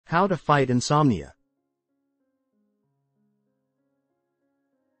How to fight insomnia.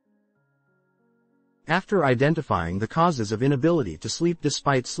 After identifying the causes of inability to sleep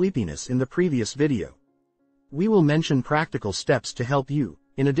despite sleepiness in the previous video, we will mention practical steps to help you,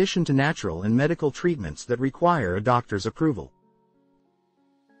 in addition to natural and medical treatments that require a doctor's approval.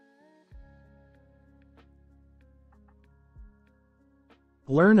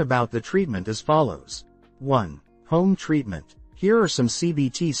 Learn about the treatment as follows. 1. Home treatment. Here are some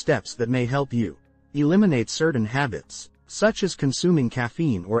CBT steps that may help you eliminate certain habits, such as consuming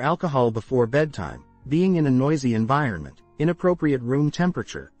caffeine or alcohol before bedtime, being in a noisy environment, inappropriate room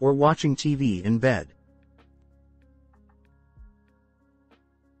temperature, or watching TV in bed.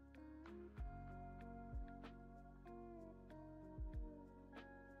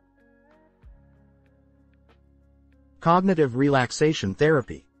 Cognitive relaxation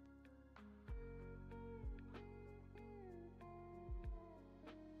therapy.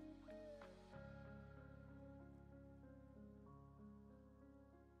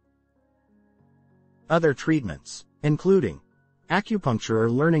 Other treatments, including acupuncture or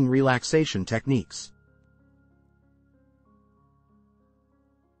learning relaxation techniques.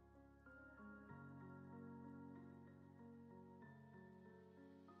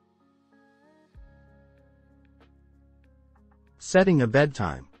 Setting a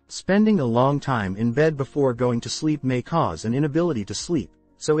bedtime. Spending a long time in bed before going to sleep may cause an inability to sleep,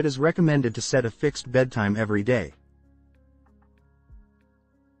 so it is recommended to set a fixed bedtime every day.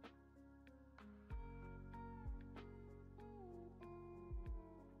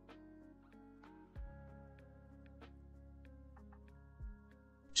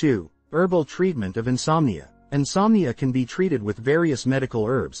 Two. Herbal treatment of insomnia. Insomnia can be treated with various medical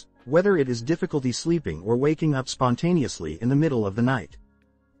herbs, whether it is difficulty sleeping or waking up spontaneously in the middle of the night.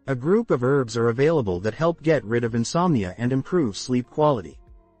 A group of herbs are available that help get rid of insomnia and improve sleep quality.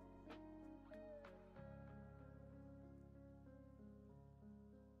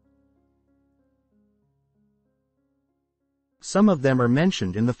 Some of them are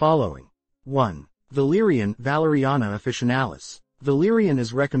mentioned in the following. 1. Valeriana officinalis. Valerian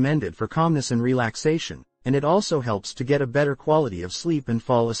is recommended for calmness and relaxation, and it also helps to get a better quality of sleep and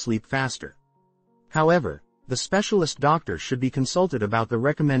fall asleep faster. However, the specialist doctor should be consulted about the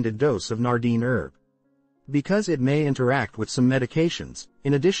recommended dose of nardine herb, because it may interact with some medications,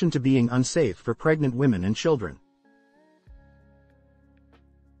 in addition to being unsafe for pregnant women and children.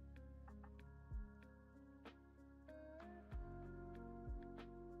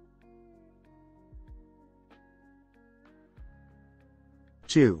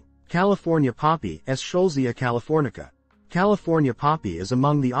 Two. California poppy, Eschscholzia californica. California poppy is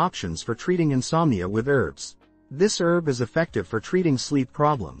among the options for treating insomnia with herbs. This herb is effective for treating sleep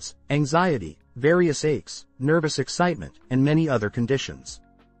problems, anxiety, various aches, nervous excitement, and many other conditions.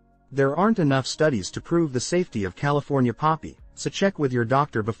 There aren't enough studies to prove the safety of California poppy, so check with your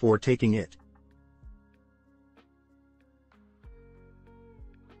doctor before taking it.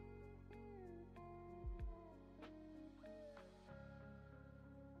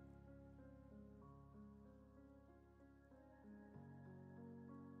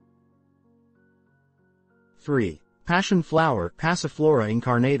 Three. Passion flower, Passiflora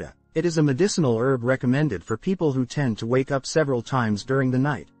incarnata. It is a medicinal herb recommended for people who tend to wake up several times during the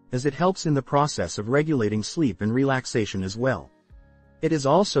night, as it helps in the process of regulating sleep and relaxation as well. It is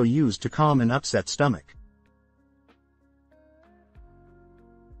also used to calm an upset stomach.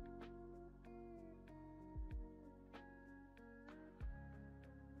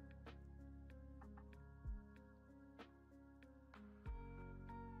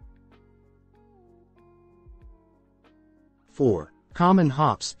 Four. Common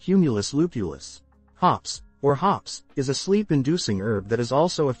hops, Humulus lupulus. Hops, or hops, is a sleep-inducing herb that is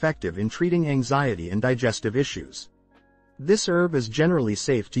also effective in treating anxiety and digestive issues. This herb is generally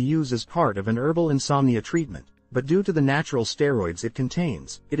safe to use as part of an herbal insomnia treatment, but due to the natural steroids it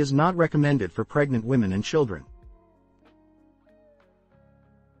contains, it is not recommended for pregnant women and children.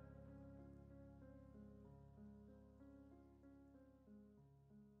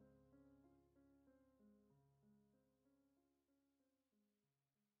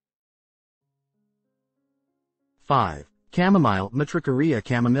 Five. Chamomile, Matricaria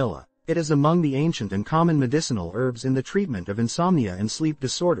chamomilla. It is among the ancient and common medicinal herbs in the treatment of insomnia and sleep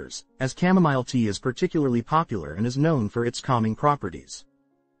disorders, as chamomile tea is particularly popular and is known for its calming properties.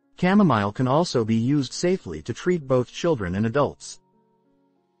 Chamomile can also be used safely to treat both children and adults.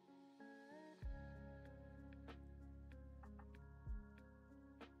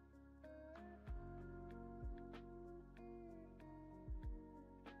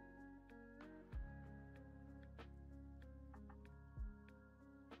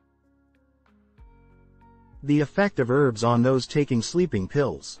 The effect of herbs on those taking sleeping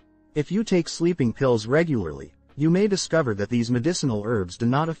pills. If you take sleeping pills regularly, you may discover that these medicinal herbs do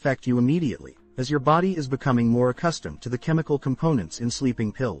not affect you immediately, as your body is becoming more accustomed to the chemical components in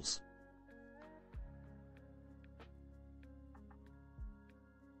sleeping pills.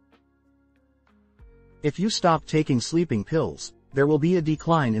 If you stop taking sleeping pills, there will be a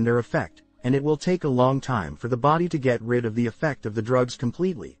decline in their effect, and it will take a long time for the body to get rid of the effect of the drugs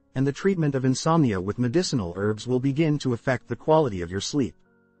completely, and the treatment of insomnia with medicinal herbs will begin to affect the quality of your sleep.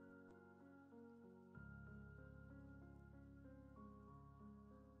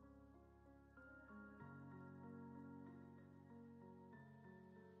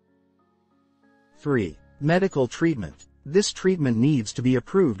 (3) Medical treatment. This treatment needs to be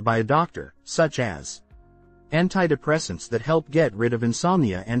approved by a doctor, such as antidepressants that help get rid of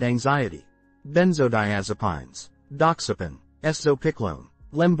insomnia and anxiety, benzodiazepines, doxepin, esopiclone,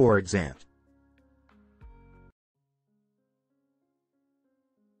 lemborexant,